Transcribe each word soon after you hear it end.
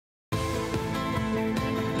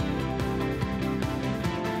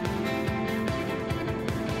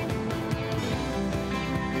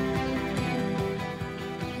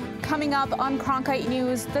Coming up on Cronkite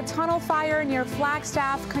News, the tunnel fire near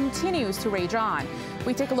Flagstaff continues to rage on.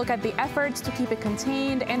 We take a look at the efforts to keep it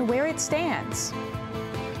contained and where it stands.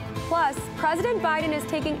 Plus, President Biden is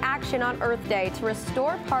taking action on Earth Day to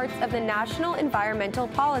restore parts of the National Environmental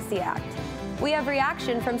Policy Act. We have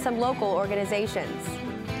reaction from some local organizations.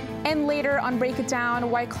 And later on Break It Down,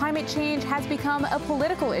 why climate change has become a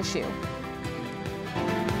political issue.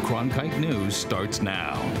 Cronkite News starts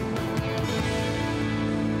now.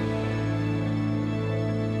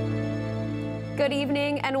 Good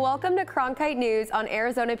evening and welcome to Cronkite News on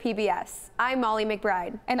Arizona PBS. I'm Molly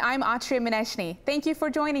McBride. And I'm Atria Mineshny. Thank you for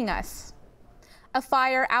joining us. A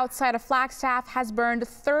fire outside of Flagstaff has burned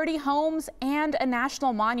 30 homes and a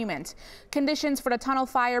national monument. Conditions for the tunnel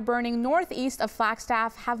fire burning northeast of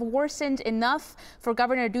Flagstaff have worsened enough for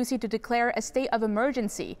Governor Ducey to declare a state of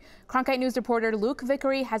emergency. Cronkite News reporter Luke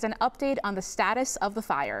Vickery has an update on the status of the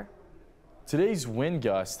fire. Today's wind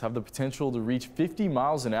gusts have the potential to reach 50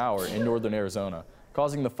 miles an hour in northern Arizona,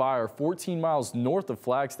 causing the fire 14 miles north of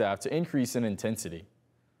Flagstaff to increase in intensity.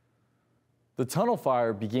 The tunnel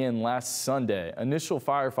fire began last Sunday. Initial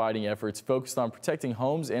firefighting efforts focused on protecting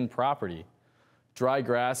homes and property. Dry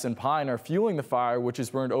grass and pine are fueling the fire, which has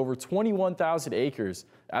burned over 21,000 acres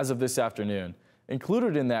as of this afternoon.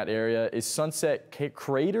 Included in that area is Sunset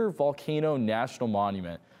Crater Volcano National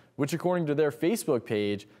Monument, which according to their Facebook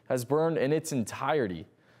page has burned in its entirety.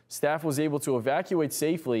 Staff was able to evacuate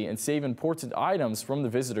safely and save important items from the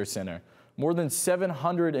visitor center. More than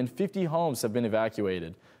 750 homes have been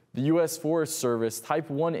evacuated. The U.S. Forest Service Type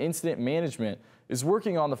 1 Incident Management is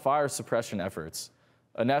working on the fire suppression efforts.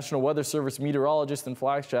 A National Weather Service meteorologist in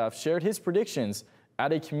Flagstaff shared his predictions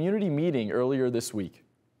at a community meeting earlier this week.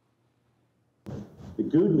 The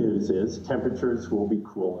good news is temperatures will be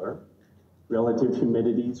cooler. Relative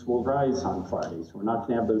humidities will rise on Fridays. We're not going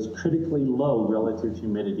to have those critically low relative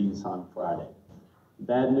humidities on Friday.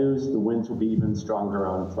 Bad news, the winds will be even stronger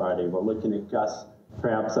on Friday. We're looking at gusts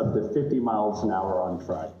perhaps up to 50 miles an hour on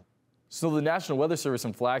Friday. So the National Weather Service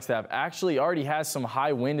in Flagstaff actually already has some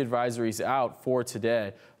high wind advisories out for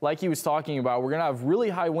today. Like he was talking about, we're going to have really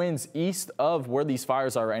high winds east of where these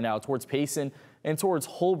fires are right now, towards Payson and towards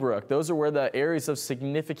Holbrook. Those are where the areas of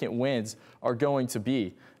significant winds are going to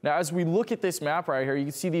be. Now, as we look at this map right here, you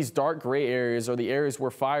can see these dark gray areas are the areas where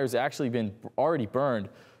fires actually been already burned.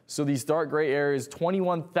 So these dark gray areas,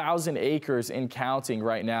 21,000 acres and counting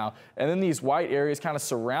right now. And then these white areas kind of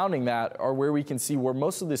surrounding that are where we can see where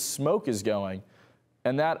most of this smoke is going.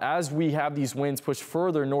 And that as we have these winds push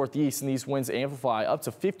further northeast and these winds amplify up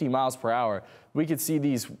to 50 miles per hour, we could see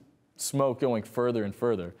these smoke going further and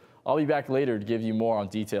further. I'll be back later to give you more on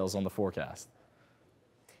details on the forecast.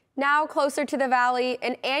 Now closer to the valley,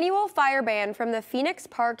 an annual fire ban from the Phoenix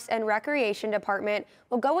Parks and Recreation Department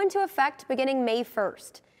will go into effect beginning May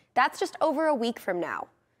 1st. That's just over a week from now.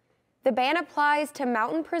 The ban applies to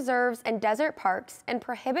mountain preserves and desert parks and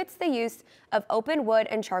prohibits the use of open wood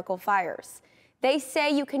and charcoal fires. They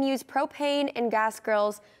say you can use propane and gas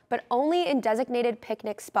grills, but only in designated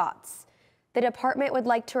picnic spots. The department would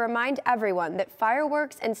like to remind everyone that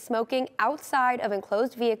fireworks and smoking outside of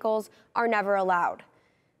enclosed vehicles are never allowed.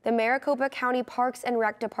 The Maricopa County Parks and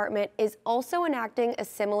Rec Department is also enacting a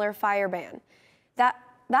similar fire ban.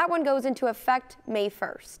 That one goes into effect May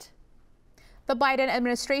 1st. The Biden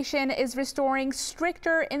administration is restoring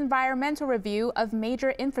stricter environmental review of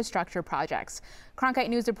major infrastructure projects. Cronkite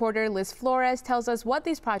News reporter Liz Flores tells us what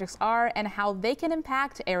these projects are and how they can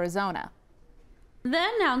impact Arizona. The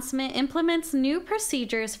announcement implements new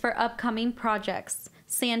procedures for upcoming projects.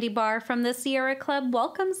 Sandy Barr from the Sierra Club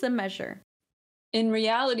welcomes the measure. In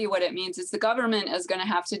reality, what it means is the government is going to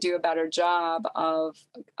have to do a better job of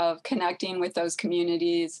connecting with those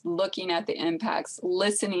communities, looking at the impacts,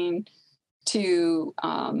 listening to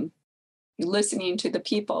the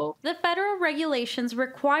people. The federal regulations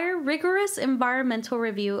require rigorous environmental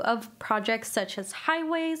review of projects such as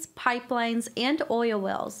highways, pipelines, and oil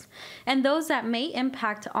wells, and those that may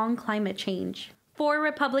impact on climate change. For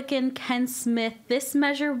Republican Ken Smith, this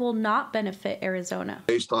measure will not benefit Arizona.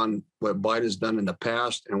 Based on what Biden has done in the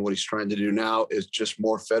past and what he's trying to do now is just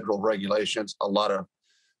more federal regulations, a lot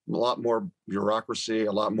more bureaucracy,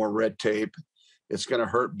 a lot more red tape. It's going to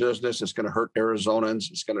hurt business. It's going to hurt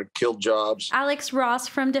Arizonans. It's going to kill jobs. Alex Ross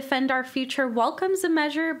from Defend Our Future welcomes the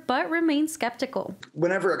measure, but remains skeptical.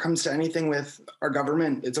 Whenever it comes to anything with our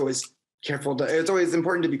government, it's always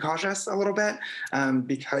important to be cautious a little bit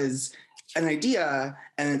because an idea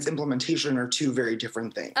and its implementation are two very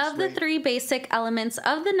different things. Of the three basic elements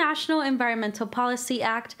of the National Environmental Policy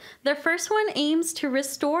Act, the first one aims to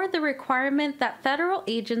restore the requirement that federal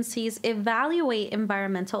agencies evaluate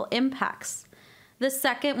environmental impacts. The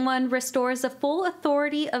second one restores the full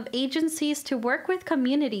authority of agencies to work with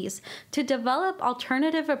communities to develop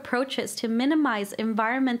alternative approaches to minimize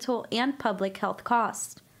environmental and public health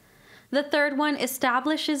costs. The third one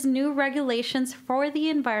establishes new regulations for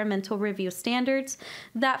the environmental review standards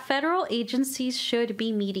that federal agencies should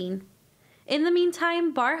be meeting. In the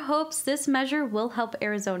meantime, Barr hopes this measure will help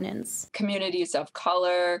Arizonans. Communities of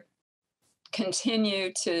color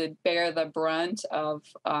continue to bear the brunt of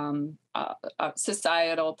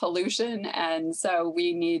societal pollution, and so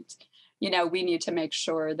we need to make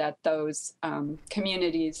sure that those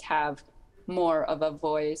communities have more of a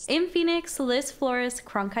voice. In Phoenix, Liz Flores,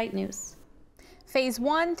 Cronkite News. Phase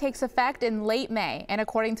 1 takes effect in late May, and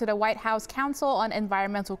according to the White House Council on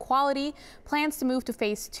Environmental Quality, plans to move to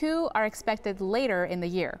Phase 2 are expected later in the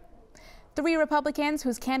year. 3 Republicans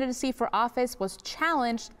whose candidacy for office was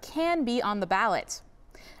challenged can be on the ballot.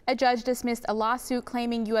 A judge dismissed a lawsuit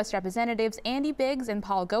claiming U.S. Representatives Andy Biggs and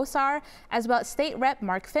Paul Gosar, as well as State Rep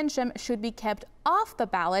Mark Fincham, should be kept off the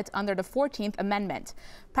ballot under the 14th Amendment.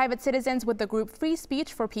 Private citizens with the group Free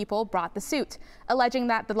Speech for People brought the suit, alleging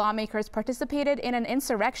that the lawmakers participated in an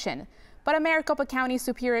insurrection. But a Maricopa County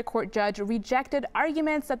Superior Court judge rejected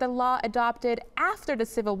arguments that the law adopted after the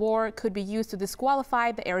Civil War could be used to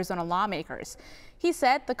disqualify the Arizona lawmakers. He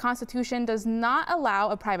said the Constitution does not allow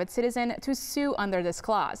a private citizen to sue under this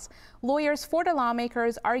clause. Lawyers for the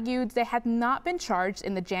lawmakers argued they had not been charged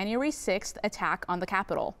in the January 6th attack on the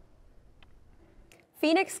Capitol.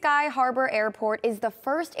 Phoenix Sky Harbor Airport is the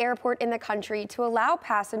first airport in the country to allow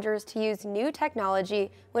passengers to use new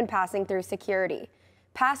technology when passing through security.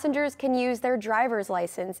 Passengers can use their driver's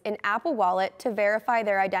license and Apple Wallet to verify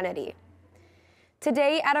their identity.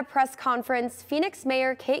 Today at a press conference, Phoenix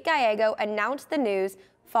Mayor Kate Gallego announced the news,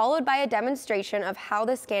 followed by a demonstration of how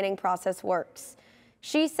the scanning process works.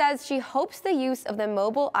 She says she hopes the use of the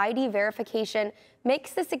mobile ID verification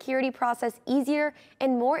makes the security process easier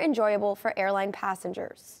and more enjoyable for airline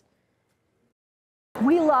passengers.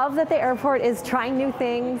 We love that the airport is trying new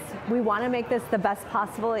things. We want to make this the best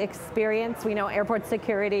possible experience. We know airport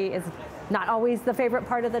security is not always the favorite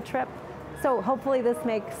part of the trip. So hopefully this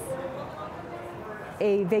makes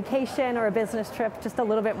a vacation or a business trip just a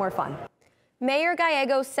little bit more fun. Mayor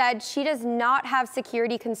Gallego said she does not have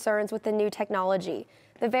security concerns with the new technology.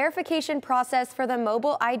 The verification process for the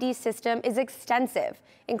mobile ID system is extensive,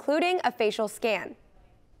 including a facial scan.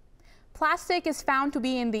 Plastic is found to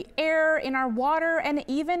be in the air, in our water, and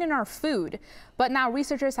even in our food. But now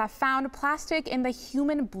researchers have found plastic in the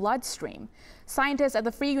human bloodstream. Scientists at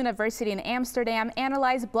the Free University in Amsterdam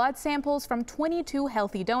analyzed blood samples from 22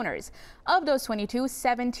 healthy donors. Of those 22,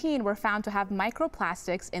 17 were found to have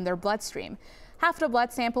microplastics in their bloodstream. Half the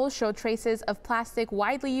blood samples showed traces of plastic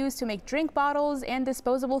widely used to make drink bottles and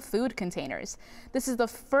disposable food containers. This is the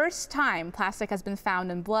first time plastic has been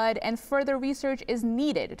found in blood, and further research is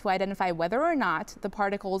needed to identify whether or not the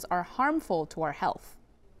particles are harmful to our health.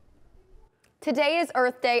 Today is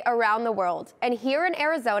Earth Day around the world, and here in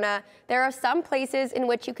Arizona, there are some places in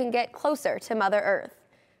which you can get closer to Mother Earth.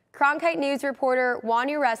 Cronkite News reporter Juan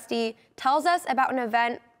Uresti tells us about an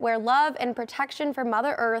event where love and protection for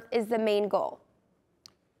Mother Earth is the main goal.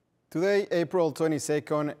 Today, April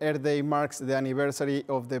 22nd, Earth Day marks the anniversary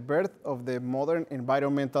of the birth of the modern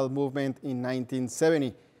environmental movement in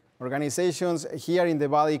 1970. Organizations here in the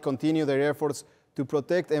Valley continue their efforts to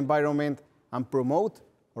protect the environment and promote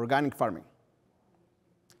organic farming.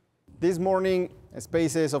 This morning,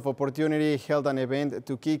 Spaces of Opportunity held an event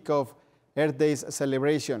to kick off Earth Day's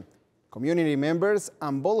celebration. Community members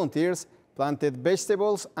and volunteers planted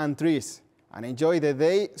vegetables and trees and enjoyed the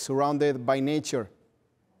day surrounded by nature.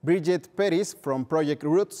 Bridget Pettis from Project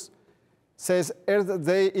Roots says Earth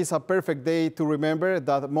Day is a perfect day to remember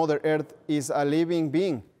that Mother Earth is a living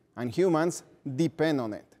being and humans depend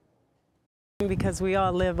on it. Because we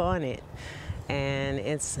all live on it, and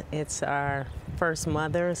it's our first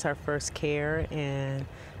mother, it's our first care, and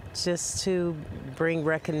just to bring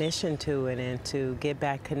recognition to it and to get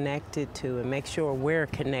back connected to it, make sure we're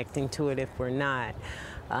connecting to it if we're not.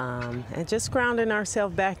 And just grounding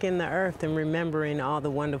ourselves back in the earth and remembering all the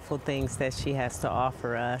wonderful things that she has to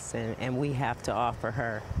offer us and we have to offer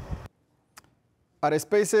her. At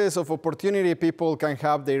Spaces of Opportunity, people can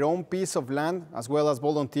have their own piece of land as well as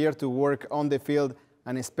volunteer to work on the field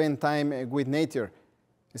and spend time with nature.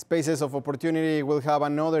 Spaces of Opportunity will have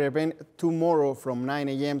another event tomorrow from 9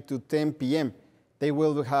 a.m. to 10 p.m. They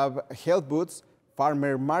will have health booths,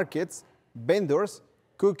 farmer markets, vendors,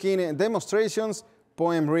 cooking demonstrations,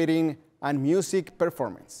 poem reading, and music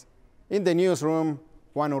performance. In the newsroom,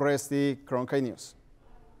 Juan Uresti, Cronkite News.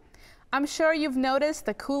 I'm sure you've noticed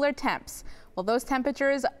the cooler temps. Well, those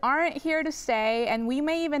temperatures aren't here to stay, and we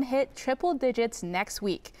may even hit triple digits next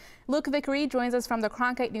week. Luke Vickery joins us from the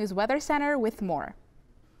Cronkite News Weather Center with more.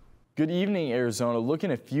 Good evening, Arizona.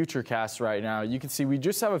 Looking at futurecasts right now, you can see we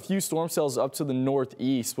just have a few storm cells up to the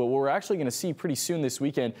northeast, but what we're actually going to see pretty soon this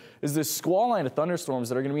weekend is this squall line of thunderstorms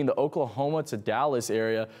that are going to be in the Oklahoma to Dallas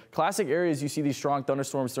area. Classic areas you see these strong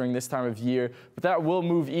thunderstorms during this time of year, but that will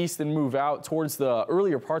move east and move out towards the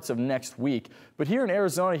earlier parts of next week. But here in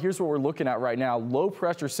Arizona, here's what we're looking at right now. Low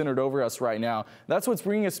pressure centered over us right now. That's what's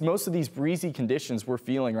bringing us most of these breezy conditions we're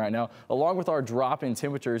feeling right now, along with our drop in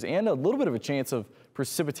temperatures and a little bit of a chance of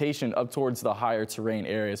precipitation up towards the higher terrain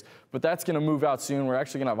areas. But that's going to move out soon. We're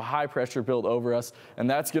actually going to have a high pressure build over us, and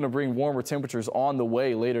that's going to bring warmer temperatures on the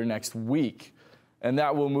way later next week. And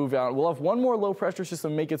that will move out. We'll have one more low pressure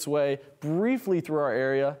system make its way briefly through our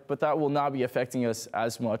area, but that will not be affecting us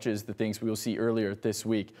as much as the things we will see earlier this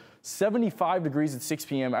week. 75 degrees at 6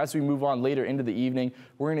 p.m. As we move on later into the evening,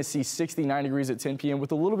 we're going to see 69 degrees at 10 p.m.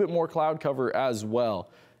 with a little bit more cloud cover as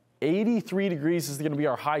well. 83 degrees is going to be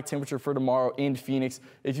our high temperature for tomorrow in Phoenix.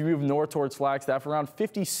 If you move north towards Flagstaff, around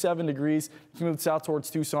 57 degrees. If you move south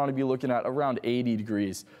towards Tucson, you'll be looking at around 80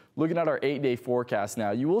 degrees. Looking at our 8-day forecast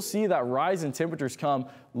now, you will see that rise in temperatures come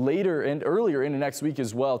later and earlier into next week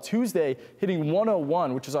as well. Tuesday hitting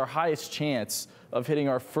 101, which is our highest chance of hitting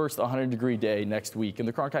our first 100-degree day next week. In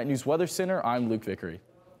the Cronkite News Weather Center, I'm Luke Vickery.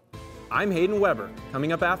 I'm Hayden Weber.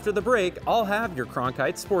 Coming up after the break, I'll have your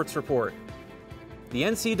Cronkite Sports Report. The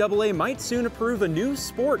NCAA might soon approve a new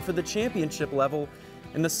sport for the championship level,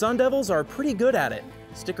 and the Sun Devils are pretty good at it.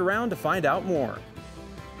 Stick around to find out more.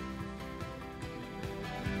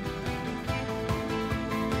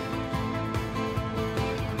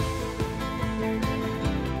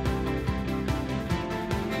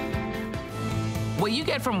 What you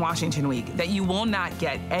get from Washington Week that you will not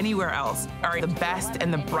get anywhere else are the best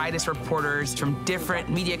and the brightest reporters from different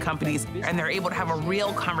media companies, and they're able to have a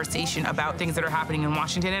real conversation about things that are happening in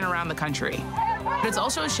Washington and around the country. But it's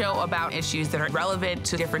also a show about issues that are relevant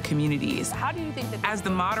to different communities. How do you think that, as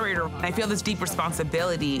the moderator, I feel this deep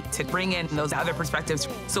responsibility to bring in those other perspectives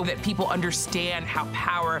so that people understand how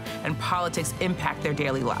power and politics impact their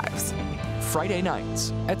daily lives? Friday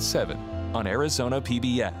nights at 7 on Arizona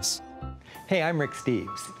PBS. Hey, I'm Rick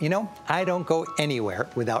Steves. You know, I don't go anywhere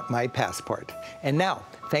without my passport. And now,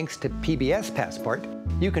 thanks to PBS Passport,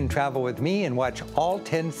 you can travel with me and watch all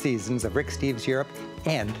 10 seasons of Rick Steves Europe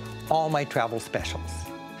and all my travel specials.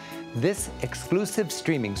 This exclusive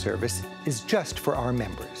streaming service is just for our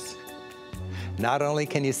members. Not only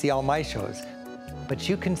can you see all my shows, but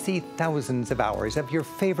you can see thousands of hours of your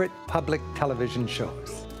favorite public television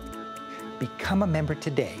shows. Become a member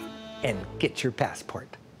today and get your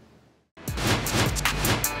passport.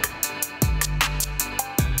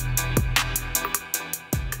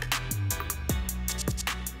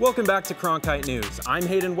 Welcome back to Cronkite News. I'm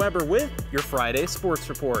Hayden Weber with your Friday Sports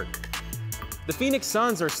Report. The Phoenix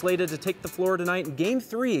Suns are slated to take the floor tonight in Game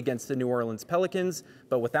 3 against the New Orleans Pelicans,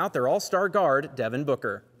 but without their all-star guard, Devin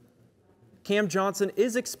Booker. Cam Johnson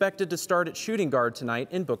is expected to start at shooting guard tonight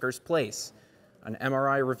in Booker's place. An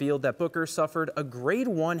MRI revealed that Booker suffered a grade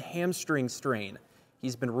 1 hamstring strain.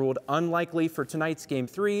 He's been ruled unlikely for tonight's Game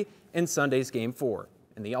 3 and Sunday's Game 4,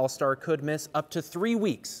 and the all-star could miss up to 3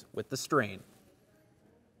 weeks with the strain.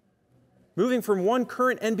 Moving from one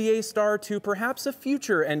current NBA star to perhaps a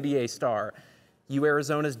future NBA star,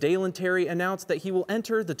 Arizona's Dalen Terry announced that he will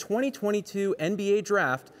enter the 2022 NBA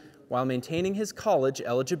draft while maintaining his college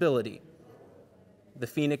eligibility. The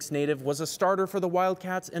Phoenix native was a starter for the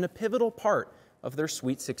Wildcats in a pivotal part of their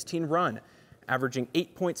Sweet 16 run, averaging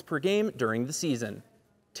 8 points per game during the season.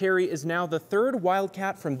 Terry is now the third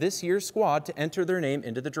Wildcat from this year's squad to enter their name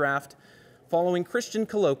into the draft, following Christian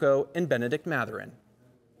Coloco and Benedict Mathurin.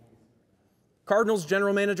 Cardinals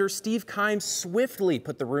general manager Steve Keim swiftly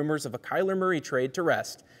put the rumors of a Kyler Murray trade to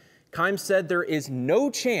rest. Keim said there is no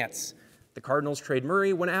chance the Cardinals trade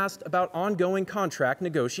Murray when asked about ongoing contract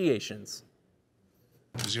negotiations.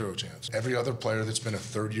 0 chance. Every other player that's been a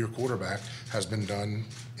third-year quarterback has been done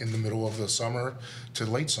in the middle of the summer to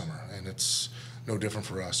late summer, and it's no different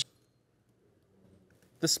for us.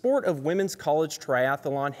 The sport of women's college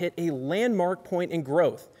triathlon hit a landmark point in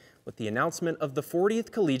growth with the announcement of the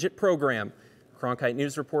 40th collegiate program. Cronkite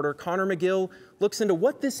News reporter Connor McGill looks into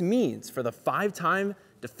what this means for the 5-time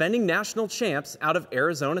defending national champs out of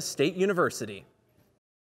Arizona State University.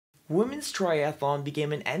 Women's triathlon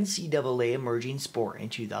became an NCAA emerging sport in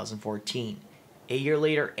 2014. A year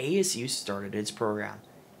later, ASU started its program,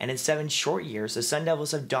 and in 7 short years, the Sun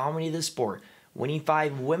Devils have dominated the sport winning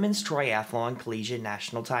 5 women's triathlon collegiate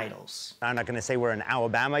national titles. I'm not going to say we're in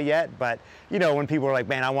Alabama yet, but, you know, when people are like,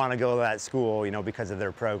 man, I want to go to that school, you know, because of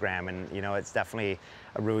their program, and, you know, it's definitely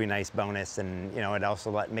a really nice bonus, and, you know, it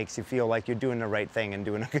also makes you feel like you're doing the right thing and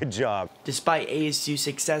doing a good job. Despite ASU's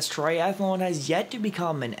success, triathlon has yet to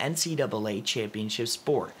become an NCAA championship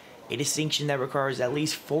sport, a distinction that requires at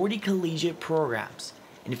least 40 collegiate programs.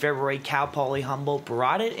 In February, Cal Poly Humboldt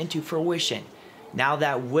brought it into fruition. Now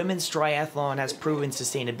that women's triathlon has proven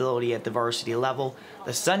sustainability at the varsity level,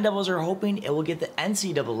 the Sun Devils are hoping it will get the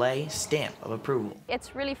NCAA stamp of approval.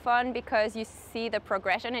 It's really fun because you see the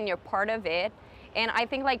progression and you're part of it. And I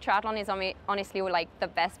think like triathlon is honestly like the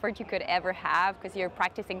best sport you could ever have because you're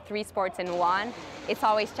practicing 3 sports in one. It's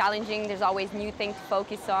always challenging, there's always new things to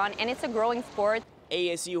focus on, and it's a growing sport.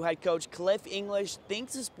 ASU head coach Cliff English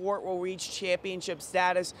thinks the sport will reach championship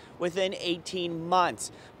status within 18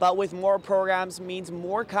 months. But with more programs means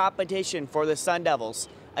more competition for the Sun Devils,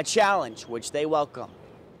 a challenge which they welcome.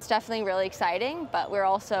 It's definitely really exciting, but we're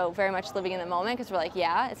also very much living in the moment because we're like,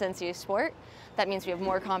 yeah, it's NCAA sport. That means we have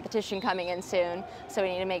more competition coming in soon, so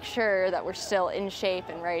we need to make sure that we're still in shape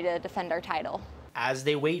and ready to defend our title. As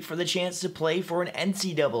they wait for the chance to play for an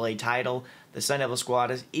NCAA title, the Sun Devil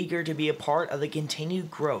squad is eager to be a part of the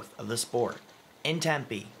continued growth of the sport. In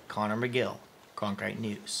Tempe, Connor McGill, Cronkite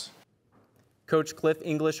News. Coach Cliff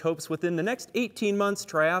English hopes within the next 18 months,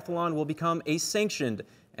 triathlon will become a sanctioned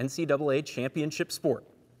NCAA championship sport.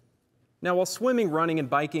 Now, while swimming, running, and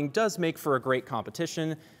biking does make for a great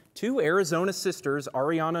competition, 2 Arizona sisters,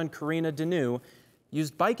 Ariana and Karina Danu,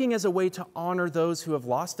 used biking as a way to honor those who have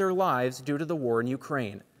lost their lives due to the war in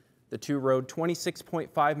Ukraine. The 2 rode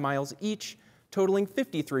 26.5 miles each, totaling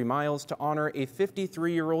 53 miles to honor a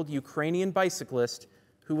 53-year-old Ukrainian bicyclist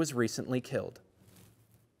who was recently killed.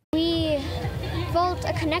 We felt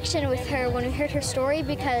a connection with her when we heard her story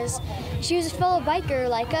because she was a fellow biker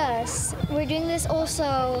like us. We're doing this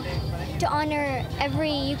also to honor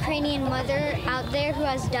every Ukrainian mother out there who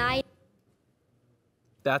has died.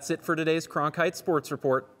 That's it for today's Cronkite Sports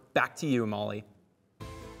Report. Back to you, Molly.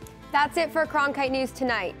 That's it for Cronkite News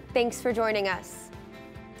tonight. Thanks for joining us.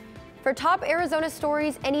 For top Arizona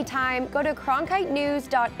stories anytime, go to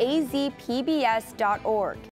cronkitenews.azpbs.org.